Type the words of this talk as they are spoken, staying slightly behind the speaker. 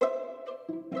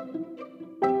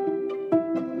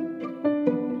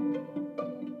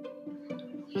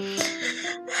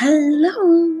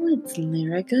Hello, it's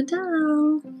Lyra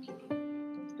Goodell.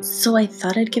 So I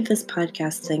thought I'd give this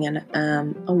podcast thing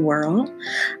a whirl.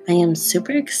 I am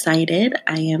super excited.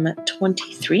 I am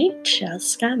 23,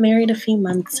 just got married a few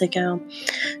months ago.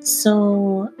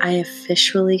 So I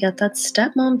officially got that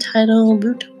stepmom title.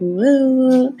 Woot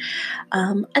woot.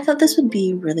 I thought this would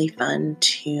be really fun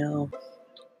to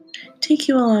take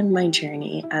you along my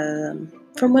journey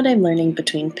from what I'm learning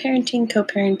between parenting,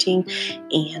 co-parenting,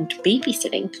 and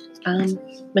babysitting.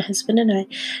 My husband and I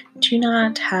do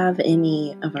not have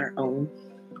any of our own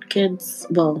kids.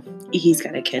 Well, he's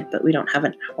got a kid, but we don't have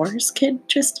an ours kid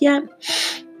just yet.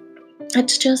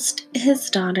 It's just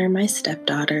his daughter, my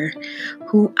stepdaughter,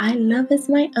 who I love as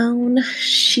my own.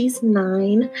 She's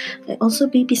 9. I also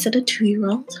babysit a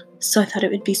 2-year-old, so I thought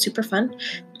it would be super fun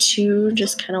to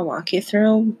just kind of walk you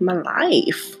through my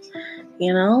life,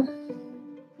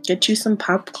 get you some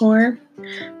popcorn,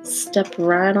 step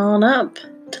right on up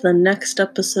to the next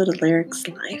episode of Lyric's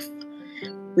Life.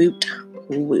 Woot,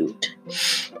 woot.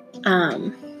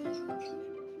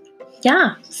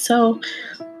 So,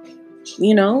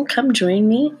 come join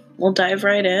me. We'll dive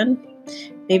right in.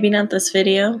 Maybe not this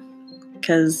video,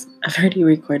 because I've already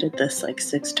recorded this like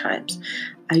 6 times.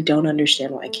 I don't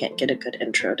understand why I can't get a good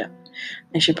intro done.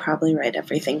 I should probably write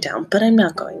everything down, but I'm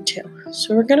not going to.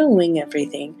 So we're going to wing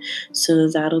everything. So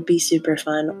that'll be super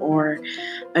fun. Or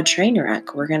a train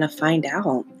wreck. We're going to find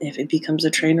out. If it becomes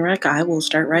a train wreck, I will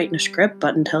start writing a script.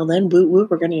 But until then, woot woot,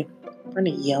 we're going to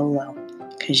YOLO.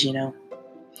 Because,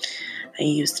 I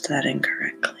used that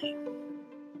incorrectly.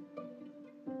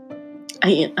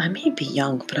 I may be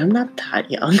young, but I'm not that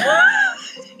young.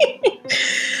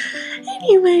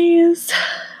 Anyways,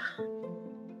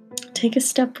 take a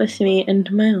step with me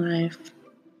into my life.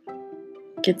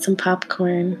 Get some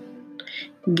popcorn.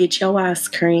 Get your ice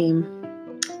cream.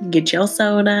 Get your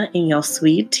soda and your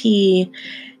sweet tea.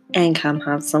 And come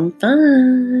have some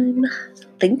fun.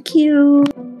 Thank you.